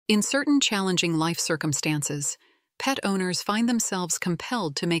In certain challenging life circumstances, pet owners find themselves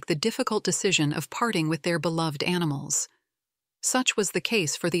compelled to make the difficult decision of parting with their beloved animals. Such was the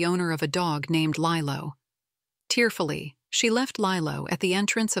case for the owner of a dog named Lilo. Tearfully, she left Lilo at the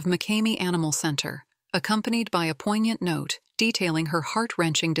entrance of McKamey Animal Center, accompanied by a poignant note detailing her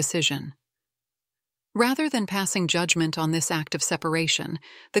heart-wrenching decision. Rather than passing judgment on this act of separation,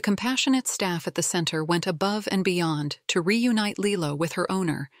 the compassionate staff at the center went above and beyond to reunite Lilo with her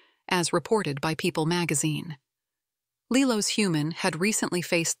owner, as reported by People magazine. Lilo's human had recently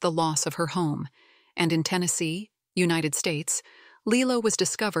faced the loss of her home, and in Tennessee, United States, Lilo was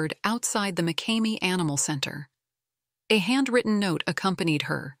discovered outside the McKamey Animal Center. A handwritten note accompanied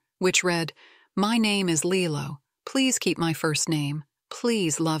her, which read, "My name is Lilo. Please keep my first name.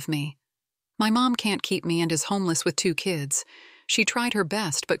 Please love me. My mom can't keep me and is homeless with 2 kids. She tried her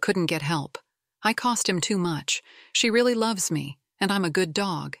best but couldn't get help. I cost him too much. She really loves me, and I'm a good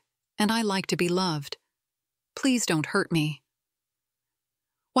dog, and I like to be loved. Please don't hurt me."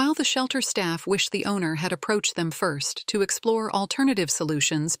 While the shelter staff wished the owner had approached them first to explore alternative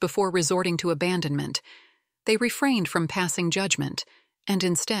solutions before resorting to abandonment, they refrained from passing judgment and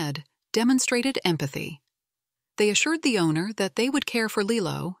instead demonstrated empathy. They assured the owner that they would care for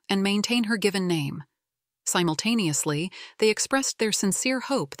Lilo and maintain her given name. Simultaneously, they expressed their sincere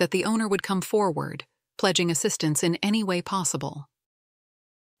hope that the owner would come forward, pledging assistance in any way possible.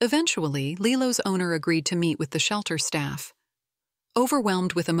 Eventually, Lilo's owner agreed to meet with the shelter staff.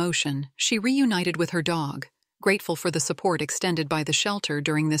 Overwhelmed with emotion, she reunited with her dog, grateful for the support extended by the shelter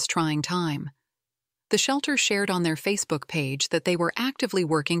during this trying time. The shelter shared on their Facebook page that they were actively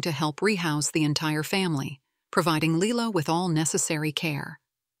working to help rehouse the entire family, providing Lilo with all necessary care.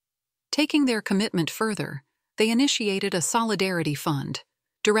 Taking their commitment further, they initiated a solidarity fund,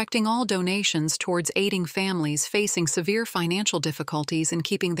 directing all donations towards aiding families facing severe financial difficulties in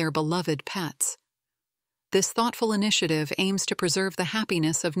keeping their beloved pets. This thoughtful initiative aims to preserve the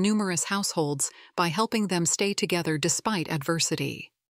happiness of numerous households by helping them stay together despite adversity.